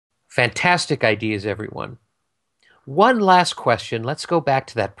Fantastic ideas, everyone. One last question. Let's go back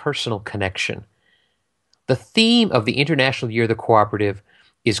to that personal connection. The theme of the International Year of the Cooperative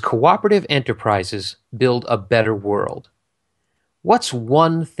is Cooperative Enterprises Build a Better World. What's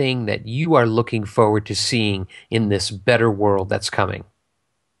one thing that you are looking forward to seeing in this better world that's coming?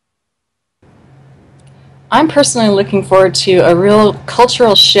 I'm personally looking forward to a real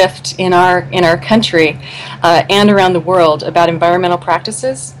cultural shift in our country and around the world about environmental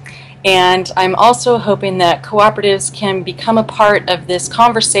practices. And I'm also hoping that cooperatives can become a part of this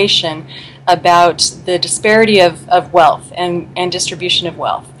conversation about the disparity of wealth and distribution of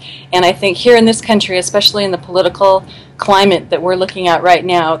wealth. And I think here in this country, especially in the political climate that we're looking at right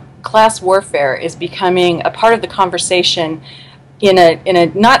now, class warfare is becoming a part of the conversation in a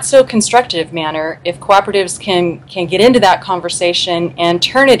not so constructive manner. If cooperatives can get into that conversation and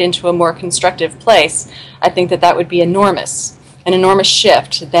turn it into a more constructive place, I think that that would be enormous, an enormous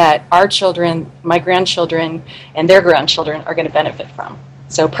shift that our children, my grandchildren, and their grandchildren are going to benefit from.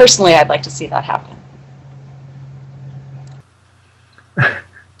 So personally, I'd like to see that happen.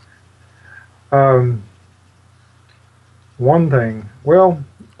 One thing, well,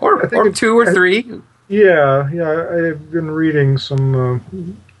 Or two or three. Yeah, I've been reading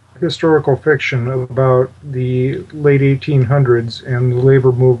some historical fiction about the late 1800s and the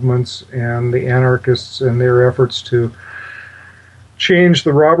labor movements and the anarchists and their efforts to change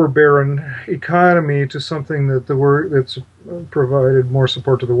the robber baron economy to something that's provided more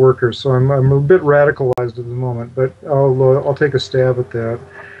support to the workers. So I'm a bit radicalized at the moment, but I'll take a stab at that.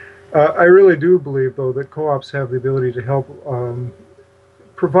 I really do believe, though, that co-ops have the ability to help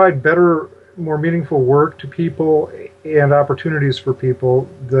provide better, more meaningful work to people and opportunities for people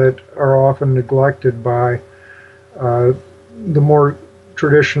that are often neglected by the more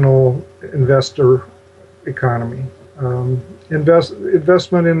traditional investor economy.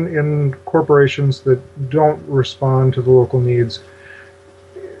 Investment in corporations that don't respond to the local needs.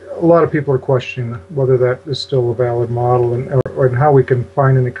 A lot of people are questioning whether that is still a valid model, and how we can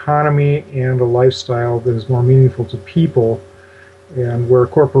find an economy and a lifestyle that is more meaningful to people, and where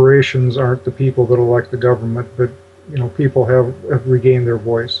corporations aren't the people that elect the government, but people have regained their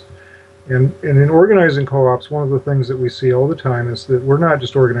voice. And in organizing co-ops, one of the things that we see all the time is that we're not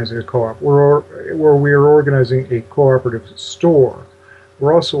just organizing a co-op. We are organizing a cooperative store.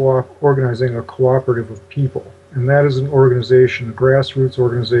 We're also organizing a cooperative of people. And that is an organization, a grassroots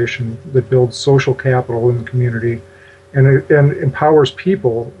organization that builds social capital in the community and empowers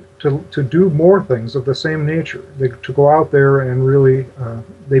people to do more things of the same nature. To go out there and really,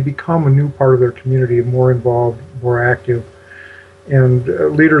 they become a new part of their community, more involved, more active, and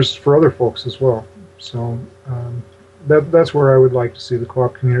leaders for other folks as well. So that's where I would like to see the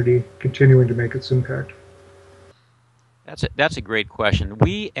co-op community continuing to make its impact. That's a great question.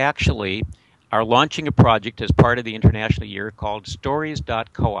 We actually are launching a project as part of the International Year called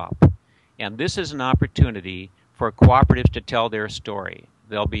Stories.coop. And this is an opportunity for cooperatives to tell their story.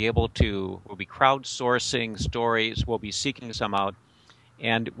 We'll be crowdsourcing stories, we'll be seeking some out,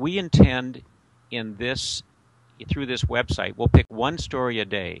 and we intend through this website, we'll pick one story a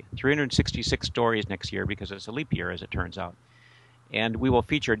day, 366 stories next year because it's a leap year, as it turns out. And we will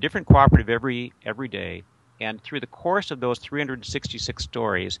feature a different cooperative every day. And through the course of those 366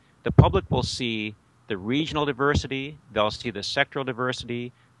 stories, the public will see the regional diversity, they'll see the sectoral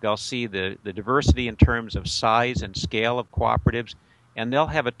diversity, they'll see the diversity in terms of size and scale of cooperatives, and they'll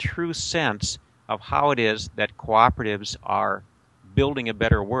have a true sense of how it is that cooperatives are building a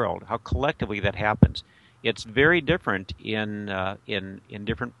better world, how collectively that happens. It's very different in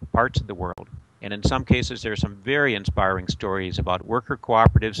different parts of the world. And in some cases, there are some very inspiring stories about worker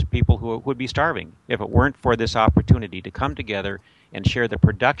cooperatives, people who would be starving if it weren't for this opportunity to come together and share the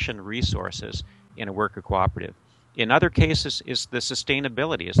production resources in a worker cooperative. In other cases, it's the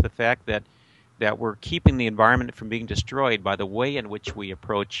sustainability. It's the fact that we're keeping the environment from being destroyed by the way in which we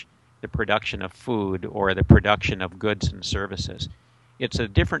approach the production of food or the production of goods and services. It's a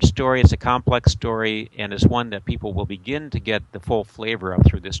different story, it's a complex story, and it's one that people will begin to get the full flavor of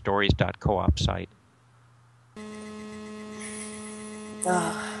through the stories.coop site.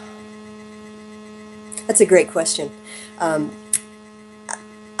 That's a great question. I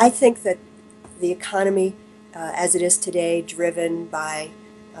think that the economy, as it is today, driven by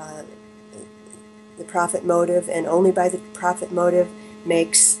the profit motive and only by the profit motive,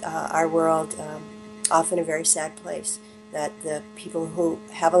 makes our world often a very sad place. That the people who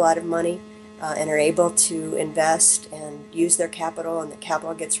have a lot of money and are able to invest and use their capital, and the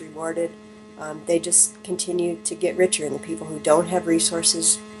capital gets rewarded, they just continue to get richer, and the people who don't have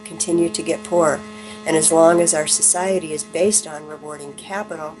resources continue to get poorer. And as long as our society is based on rewarding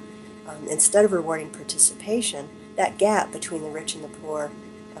capital, instead of rewarding participation, that gap between the rich and the poor,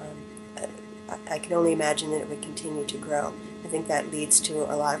 I can only imagine that it would continue to grow. I think that leads to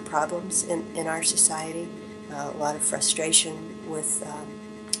a lot of problems in our society, a lot of frustration with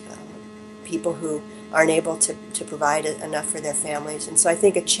people who aren't able to provide enough for their families. And so I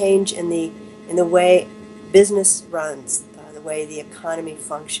think a change in the way business runs, the way the economy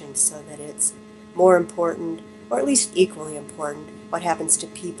functions, so that it's more important, or at least equally important, what happens to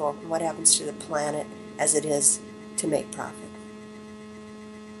people and what happens to the planet as it is to make profit.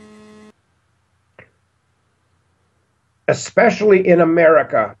 Especially in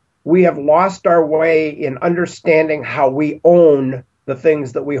America, we have lost our way in understanding how we own the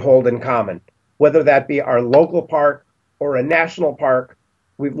things that we hold in common, whether that be our local park or a national park.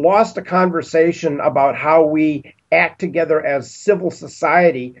 We've lost a conversation about how we act together as civil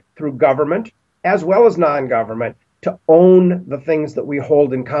society through government as well as non-government to own the things that we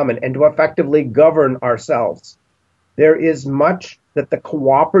hold in common and to effectively govern ourselves. There is much that the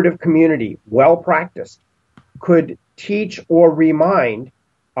cooperative community, well practiced, could teach or remind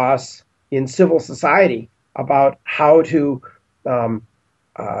us in civil society about how to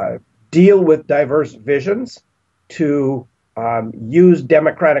deal with diverse visions, to use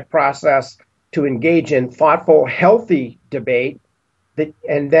democratic process, to engage in thoughtful, healthy debate,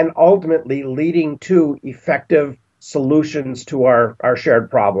 and then ultimately leading to effective solutions to our shared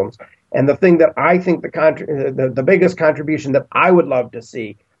problems. And the thing that I think the biggest contribution that I would love to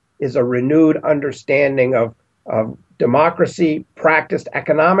see is a renewed understanding of democracy practiced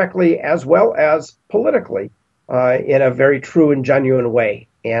economically as well as politically in a very true and genuine way.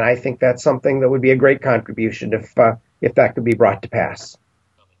 And I think that's something that would be a great contribution if that could be brought to pass.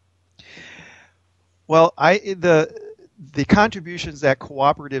 Well, the contributions that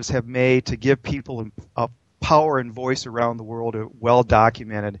cooperatives have made to give people a power and voice around the world are well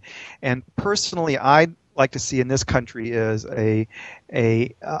documented. And personally, I'd like to see in this country is a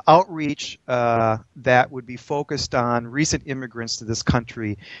outreach that would be focused on recent immigrants to this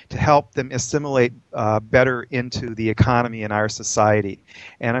country to help them assimilate better into the economy in our society.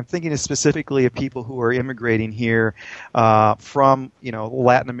 And I'm thinking specifically of people who are immigrating here from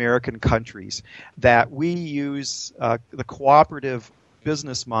Latin American countries, that we use the cooperative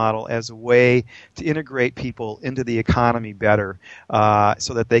business model as a way to integrate people into the economy better,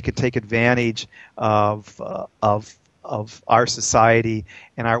 so that they can take advantage of our society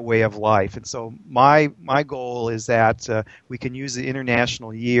and our way of life. And so my goal is that we can use the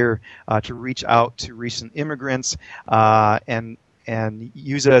International Year to reach out to recent immigrants and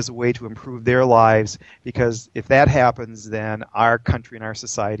use it as a way to improve their lives, because if that happens, then our country and our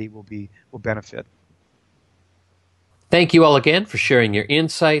society will benefit. Thank you all again for sharing your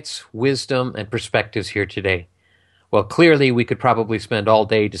insights, wisdom, and perspectives here today. Well, clearly we could probably spend all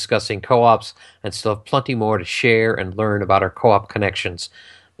day discussing co-ops and still have plenty more to share and learn about our co-op connections.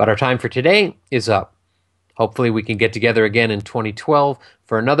 But our time for today is up. Hopefully we can get together again in 2012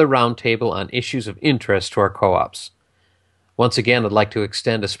 for another roundtable on issues of interest to our co-ops. Once again, I'd like to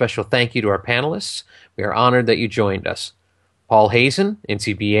extend a special thank you to our panelists. We are honored that you joined us. Paul Hazen,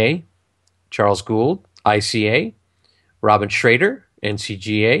 NCBA, Charles Gould, ICA, Robin Schrader,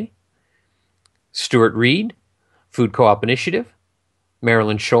 NCGA, Stuart Reed, Food Co-op Initiative,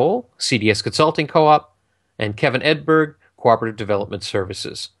 Marilyn Scholl, CDS Consulting Co-op, and Kevin Edberg, Cooperative Development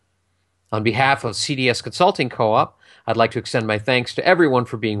Services. On behalf of CDS Consulting Co-op, I'd like to extend my thanks to everyone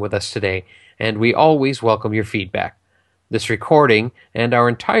for being with us today, and we always welcome your feedback. This recording and our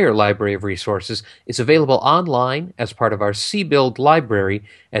entire library of resources is available online as part of our CBuild library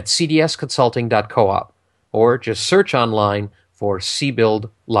at cdsconsulting.coop, or just search online for CBuild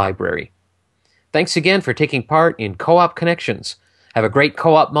Library. Thanks again for taking part in Co-op Connections. Have a great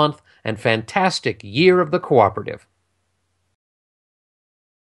co-op month and fantastic Year of the Cooperative.